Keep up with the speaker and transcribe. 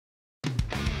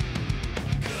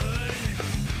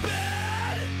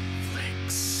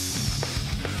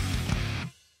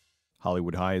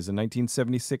Hollywood High is a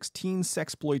 1976 teen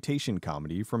sexploitation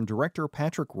comedy from director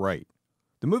Patrick Wright.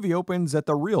 The movie opens at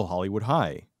the real Hollywood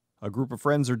High. A group of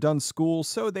friends are done school,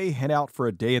 so they head out for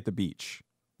a day at the beach.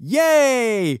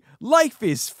 Yay! Life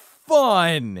is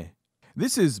fun!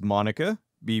 This is Monica,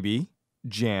 BB,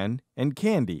 Jan, and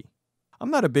Candy.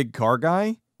 I'm not a big car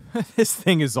guy. This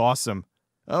thing is awesome.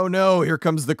 Oh no, here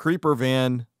comes the creeper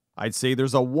van. I'd say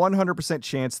there's a 100%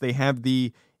 chance they have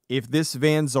the "if this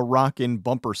van's a rockin'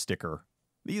 bumper sticker.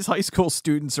 These high school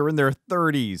students are in their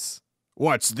 30s.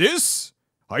 What's this?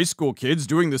 High school kids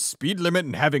doing the speed limit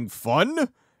and having fun?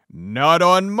 Not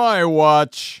on my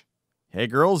watch. Hey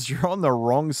girls, you're on the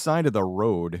wrong side of the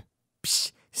road.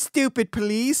 Psh, stupid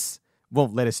police.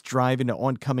 Won't let us drive into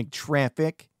oncoming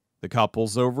traffic. The cop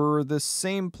pulls over the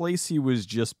same place he was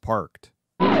just parked.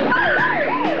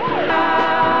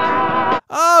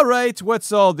 Alright,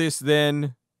 what's all this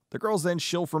then? The girls then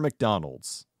shill for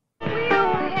McDonald's. We'll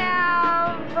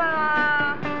have,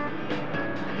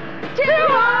 2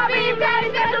 beef patty,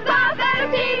 special sauce, and a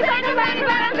cheese, and a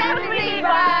patty,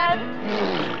 but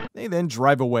They then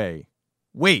drive away.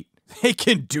 Wait, they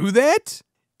can do that?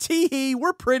 Tee-hee,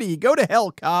 we're pretty. Go to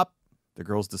hell, cop. The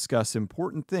girls discuss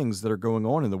important things that are going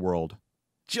on in the world.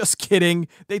 Just kidding.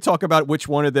 They talk about which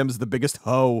one of them's the biggest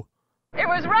hoe. It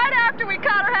was right after we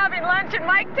caught her having lunch in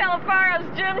Mike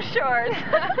Telefaro's gym shorts.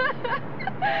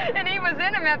 And he was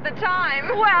in them at the time.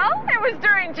 Well, it was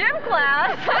during gym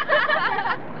class.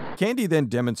 Candy then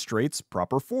demonstrates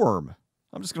proper form.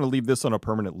 I'm just going to leave this on a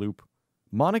permanent loop.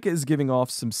 Monica is giving off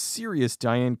some serious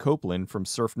Diane Copeland from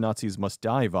Surf Nazis Must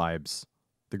Die vibes.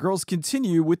 The girls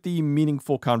continue with the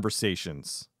meaningful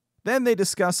conversations. Then they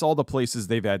discuss all the places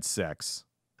they've had sex.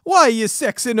 Why you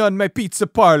sexing on my pizza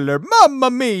parlor?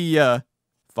 Mamma mia!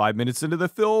 5 minutes into the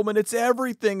film and it's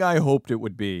everything I hoped it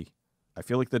would be. I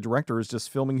feel like the director is just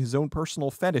filming his own personal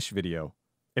fetish video.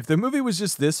 If the movie was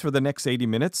just this for the next 80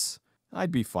 minutes,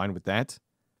 I'd be fine with that.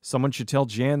 Someone should tell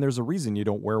Jan there's a reason you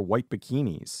don't wear white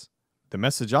bikinis. The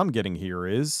message I'm getting here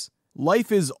is,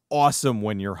 life is awesome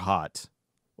when you're hot.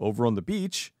 Over on the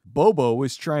beach, Bobo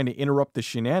is trying to interrupt the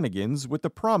shenanigans with the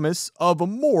promise of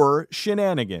more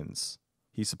shenanigans.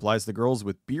 He supplies the girls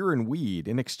with beer and weed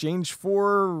in exchange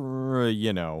for,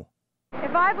 you know.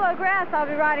 If I blow grass, I'll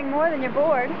be riding more than you're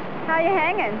bored. How you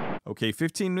hanging? Okay,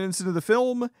 15 minutes into the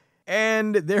film,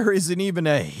 and there isn't even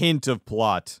a hint of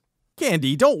plot.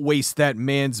 Candy, don't waste that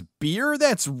man's beer.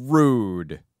 That's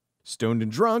rude. Stoned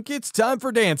and drunk, it's time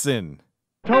for dancing.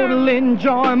 Total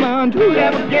enjoyment, who'd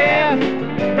ever guess?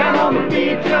 Down on the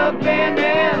beach of Van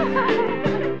Ness.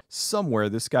 Somewhere,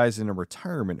 this guy's in a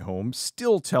retirement home,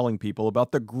 still telling people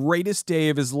about the greatest day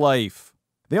of his life.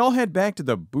 They all head back to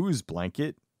the booze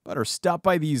blanket, but are stopped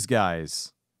by these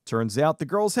guys. Turns out the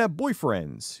girls have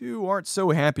boyfriends who aren't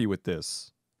so happy with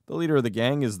this. The leader of the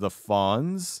gang is the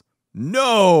Fonz.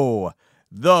 No!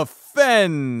 The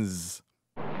Fens!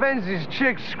 Fenz's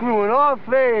chick screwing off,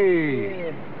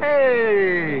 hey!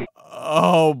 Hey!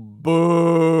 Oh, boo!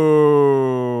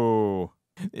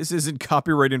 This isn't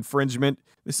copyright infringement.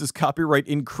 This is copyright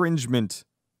incringement.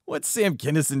 What's Sam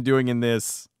Kinison doing in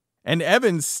this? And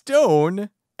Evan Stone,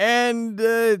 and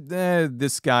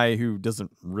this guy who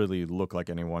doesn't really look like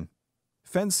anyone.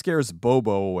 Fenn scares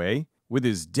Bobo away with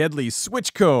his deadly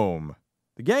switch comb.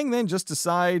 The gang then just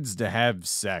decides to have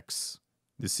sex.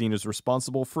 This scene is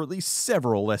responsible for at least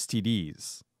several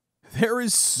STDs. There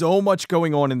is so much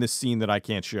going on in this scene that I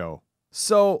can't show.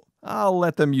 So, I'll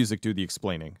let the music do the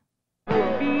explaining.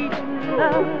 Beach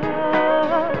love.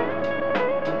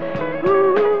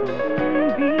 Ooh,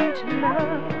 beach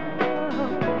love.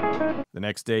 The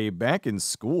next day, back in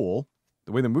school,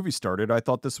 the way the movie started, I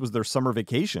thought this was their summer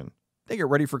vacation. They get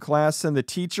ready for class, and the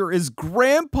teacher is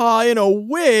Grandpa in a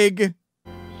wig!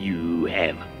 You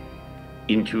have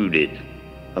intruded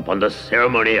upon the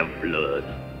ceremony of blood.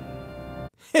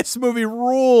 This movie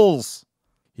rules!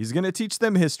 He's gonna teach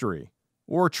them history.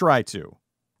 Or try to.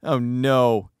 Oh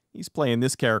no, he's playing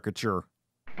this caricature.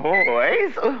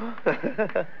 Boys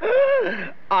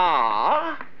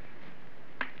are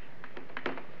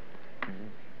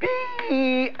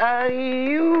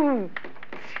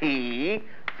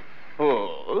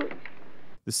beautiful.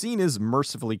 The scene is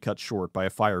mercifully cut short by a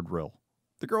fire drill.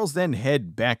 The girls then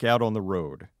head back out on the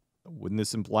road. Wouldn't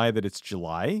this imply that it's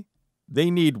July? They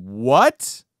need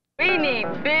what? We need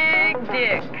big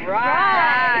dicks.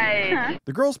 Right.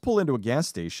 The girls pull into a gas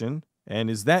station, and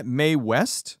is that Mae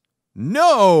West?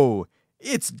 No!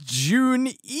 It's June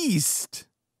East!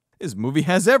 This movie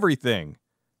has everything.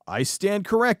 I stand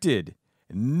corrected.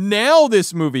 Now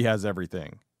this movie has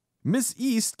everything. Miss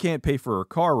East can't pay for her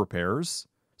car repairs,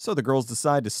 so the girls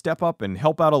decide to step up and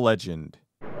help out a legend.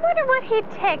 Wonder what he'd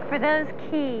take for those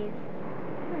keys?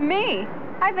 Me?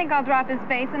 I think I'll drop his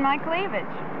face in my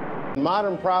cleavage.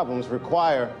 Modern problems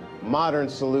require modern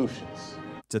solutions.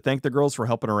 To thank the girls for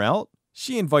helping her out,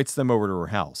 she invites them over to her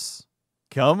house.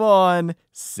 Come on,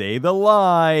 say the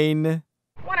line.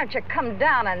 Why don't you come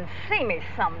down and see me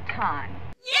sometime?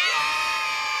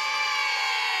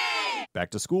 Back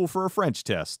to school for a French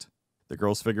test. The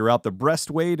girls figure out the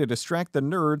best way to distract the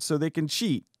nerd so they can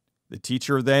cheat. The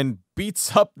teacher then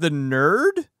beats up the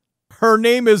nerd? Her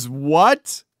name is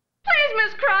what? Please,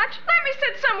 Miss Crotch, let me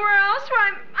sit somewhere else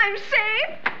where I'm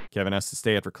safe. Kevin has to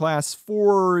stay after class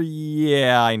for...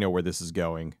 yeah, I know where this is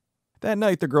going. That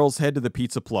night, the girls head to the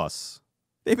Pizza Plus.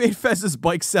 They made Fez's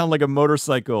bike sound like a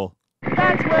motorcycle.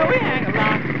 That's where we hang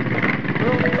around.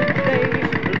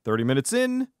 30 minutes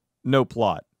in, no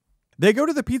plot. They go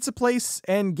to the pizza place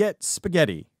and get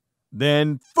spaghetti.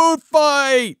 Then food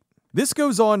fight! This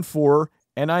goes on for,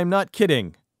 and I'm not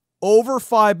kidding, over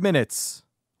 5 minutes.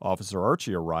 Officer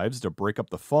Archie arrives to break up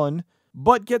the fun,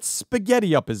 but gets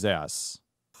spaghetti up his ass.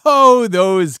 Oh,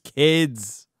 those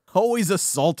kids! Always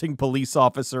assaulting police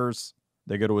officers.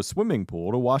 They go to a swimming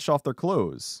pool to wash off their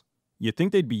clothes. You'd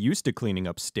think they'd be used to cleaning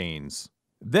up stains.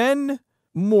 Then,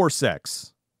 more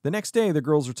sex. The next day, the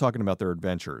girls are talking about their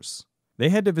adventures. They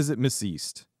head to visit Miss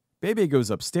East. Bebe goes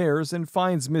upstairs and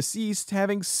finds Miss East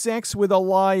having sex with a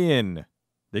lion.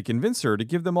 They convince her to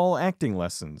give them all acting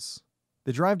lessons.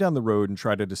 They drive down the road and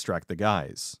try to distract the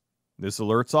guys. This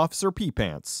alerts Officer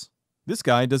P-Pants. This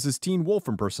guy does his Teen Wolf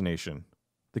impersonation.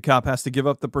 The cop has to give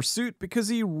up the pursuit because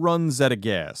he runs out of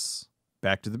gas.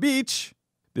 Back to the beach.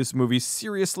 This movie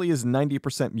seriously is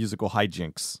 90% musical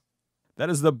hijinks. That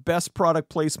is the best product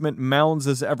placement Mounds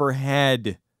has ever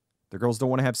had. The girls don't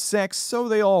want to have sex, so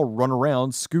they all run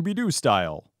around Scooby-Doo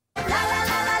style. La la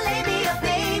la la, lady, oh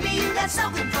baby, you got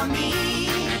something for me.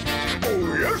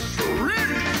 Oh, yes, sirree.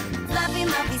 Fluffy,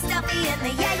 muffy, stuffy, and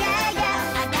the yeah.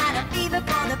 I got a fever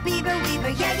for the beaver weaver,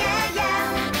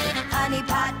 yeah. Honey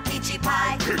pot, peachy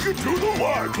pie. Take it to the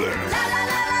wide La la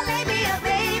la la, lady, oh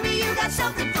baby, you got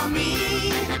something for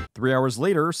me. 3 hours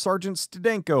later, Sergeant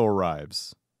Studenko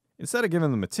arrives. Instead of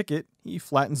giving them a ticket, he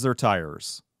flattens their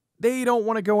tires. They don't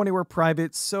want to go anywhere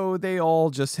private, so they all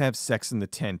just have sex in the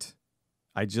tent.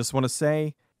 I just want to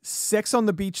say, sex on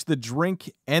the beach, the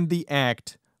drink, and the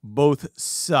act both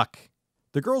suck.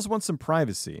 The girls want some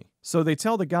privacy, so they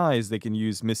tell the guys they can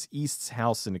use Miss East's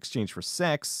house in exchange for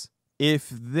sex if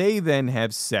they then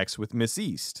have sex with Miss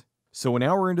East. So an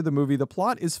hour into the movie, the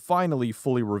plot is finally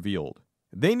fully revealed.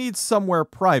 They need somewhere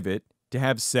private to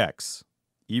have sex,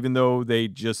 even though they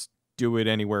just do it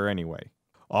anywhere anyway.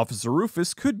 Officer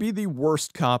Rufus could be the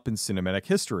worst cop in cinematic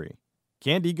history.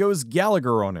 Candy goes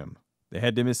Gallagher on him. They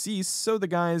head to Miss East so the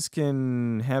guys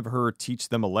can have her teach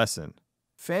them a lesson.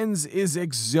 Fenz is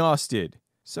exhausted,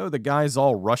 so the guys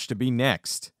all rush to be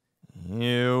next.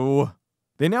 Ew.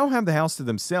 They now have the house to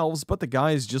themselves, but the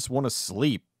guys just want to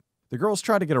sleep. The girls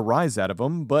try to get a rise out of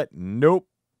them, but nope.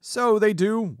 So they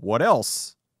do, what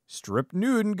else? Strip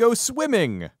nude and go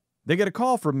swimming. They get a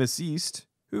call from Miss East,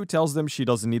 who tells them she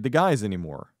doesn't need the guys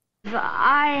anymore.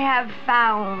 I have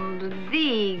found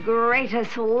the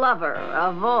greatest lover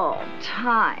of all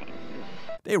time.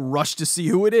 They rush to see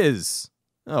who it is.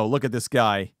 Oh, look at this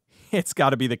guy. It's got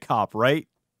to be the cop, right?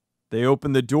 They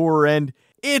open the door and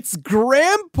it's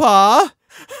Grandpa!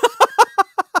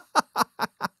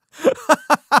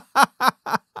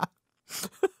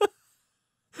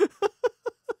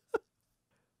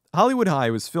 Hollywood High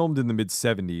was filmed in the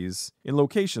mid-70s in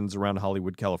locations around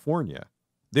Hollywood, California.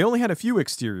 They only had a few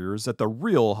exteriors at the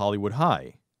real Hollywood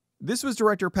High. This was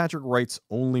director Patrick Wright's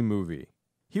only movie.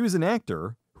 He was an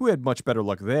actor who had much better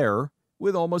luck there,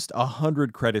 with almost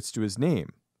 100 credits to his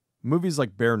name. Movies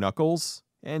like Bare Knuckles,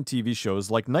 and TV shows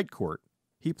like Night Court.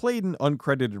 He played an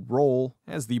uncredited role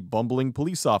as the bumbling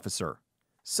police officer.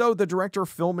 So the director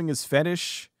filming his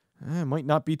fetish might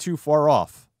not be too far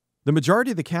off. The majority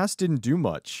of the cast didn't do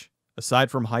much, aside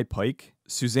from High Pike,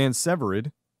 Suzanne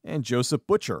Severid, and Joseph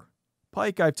Butcher.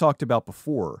 Pike I've talked about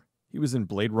before. He was in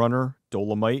Blade Runner,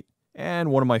 Dolomite, and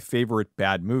one of my favorite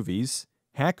bad movies,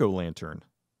 Hack-O-Lantern.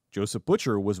 Joseph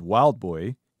Butcher was Wild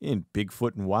Boy in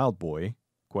Bigfoot and Wild Boy,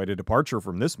 quite a departure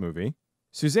from this movie.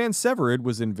 Suzanne Severid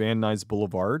was in Van Nuys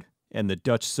Boulevard, and the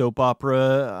Dutch soap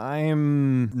opera,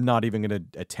 I'm not even going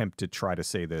to attempt to try to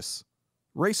say this.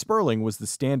 Ray Sperling was the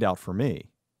standout for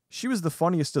me. She was the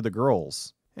funniest of the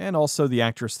girls, and also the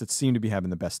actress that seemed to be having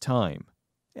the best time.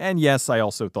 And yes, I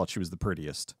also thought she was the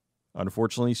prettiest.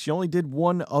 Unfortunately, she only did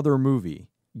one other movie,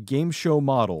 Game Show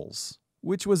Models,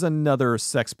 which was another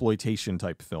sexploitation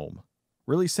type film.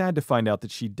 Really sad to find out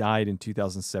that she died in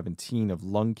 2017 of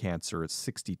lung cancer at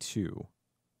 62.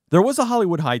 There was a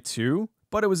Hollywood High 2,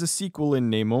 but it was a sequel in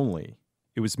name only.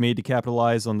 It was made to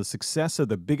capitalize on the success of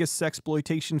the biggest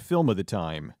sexploitation film of the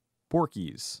time,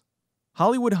 Porky's.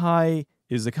 Hollywood High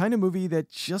is the kind of movie that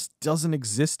just doesn't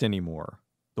exist anymore.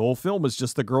 The whole film is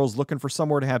just the girls looking for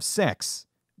somewhere to have sex.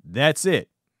 That's it.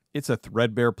 It's a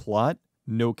threadbare plot,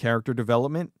 no character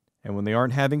development, and when they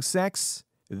aren't having sex,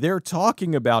 they're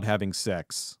talking about having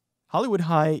sex. Hollywood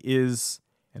High is,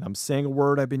 and I'm saying a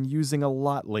word I've been using a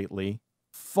lot lately,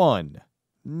 fun.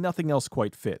 Nothing else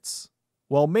quite fits.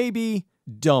 Well, maybe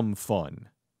dumb fun.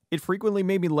 It frequently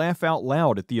made me laugh out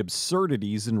loud at the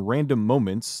absurdities in random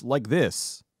moments like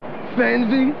this.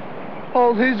 Fancy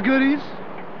all his goodies.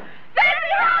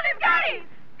 Fancy all his goodies!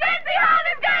 Fancy all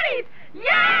his goodies!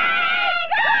 Yay!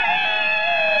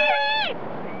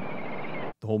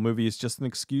 Goodies! The whole movie is just an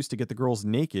excuse to get the girls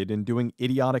naked and doing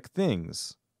idiotic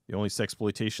things. The only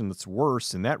sexploitation that's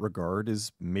worse in that regard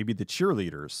is maybe the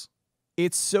cheerleaders.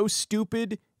 It's so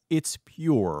stupid, it's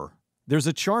pure. There's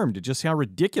a charm to just how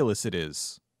ridiculous it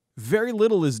is. Very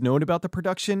little is known about the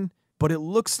production, but it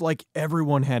looks like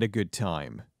everyone had a good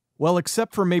time. Well,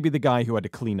 except for maybe the guy who had to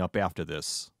clean up after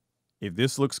this. If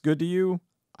this looks good to you,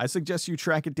 I suggest you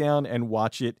track it down and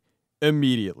watch it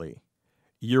immediately.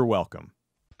 You're welcome.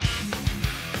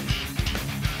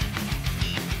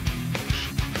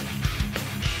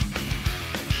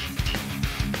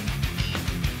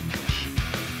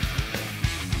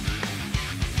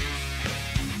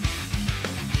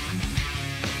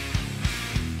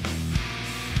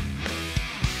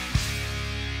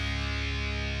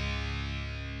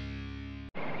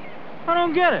 I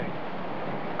don't get it.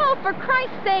 Oh, for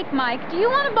Christ's sake, Mike, do you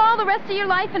want to ball the rest of your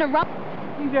life in a rump?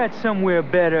 You got somewhere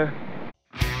better.